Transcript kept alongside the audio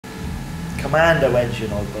Commando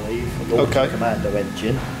engine, I believe, a Norton Okay. Commando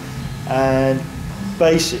engine, and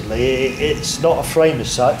basically it's not a frame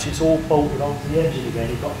as such, it's all bolted onto the engine again.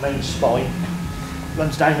 You've got a main spine,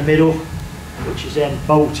 runs down the middle, which is then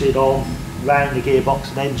bolted on round the gearbox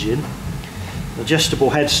and engine. Adjustable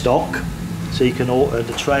headstock, so you can alter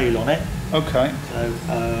the trail on it. Okay. So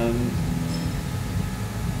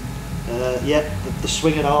yeah, the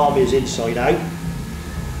swinging arm is inside out.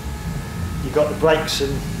 You've got the brakes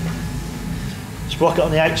and sprocket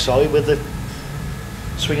on the outside with the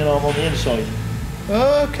swinging arm on the inside.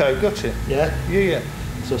 Okay, gotcha. Yeah? Yeah, yeah.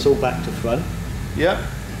 So it's all back to front. Yeah.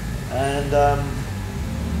 And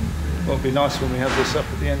Well, it'd be nice when we have this up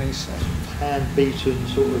at the NEC. hand beaten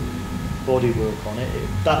sort of bodywork on it.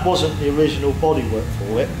 That wasn't the original bodywork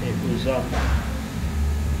for it. It was a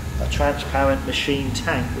transparent machine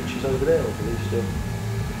tank, which is over there, I believe, still.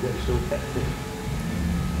 Yeah, still kept it.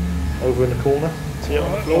 Over in the corner. See it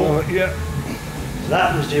on the floor? Yeah. So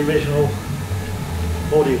that was the original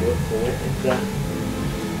bodywork for it. And,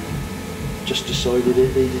 just decided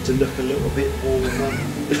it needed to look a little bit more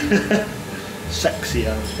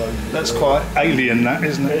sexier, I suppose. That's quite alien, that,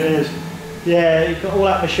 isn't it? It is. Yeah, it got all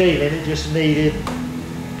that machine in, it just needed,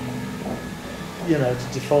 you know,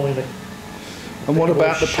 to define it. And what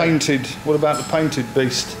about the painted? What about the painted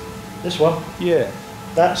beast? This one? Yeah.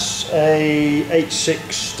 That's a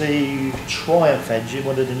 860 Triumph engine,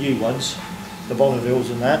 one of the new ones, the Bonneville's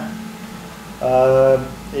and that.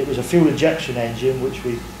 It was a fuel injection engine, which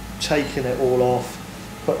we've taken it all off,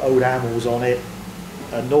 put old Hamels on it,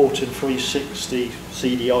 a Norton 360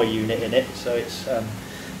 CDI unit in it, so it's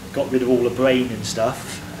got rid of all the brain and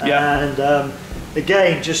stuff. Yeah. And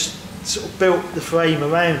again, just sort of built the frame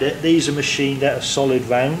around it. These are machined out of solid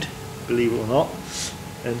round, believe it or not,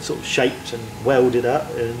 and sort of shaped and welded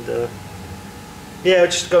up. And yeah,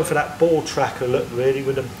 just going for that ball tracker look really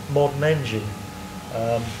with a modern engine.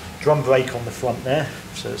 Drum brake on the front there,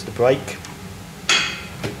 so it's the brake,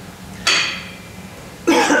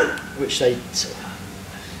 which they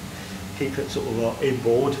keep it sort of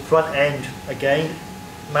inboard. Front end again,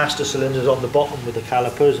 master cylinders on the bottom with the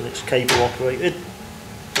calipers, and it's cable operated.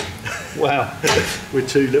 Wow, with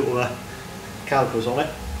two little calipers on it.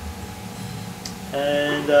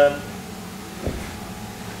 And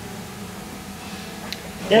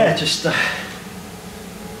yeah, just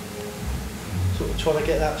sort of trying to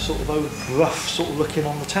get that sort of rough sort of looking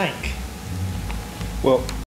on the tank. Well,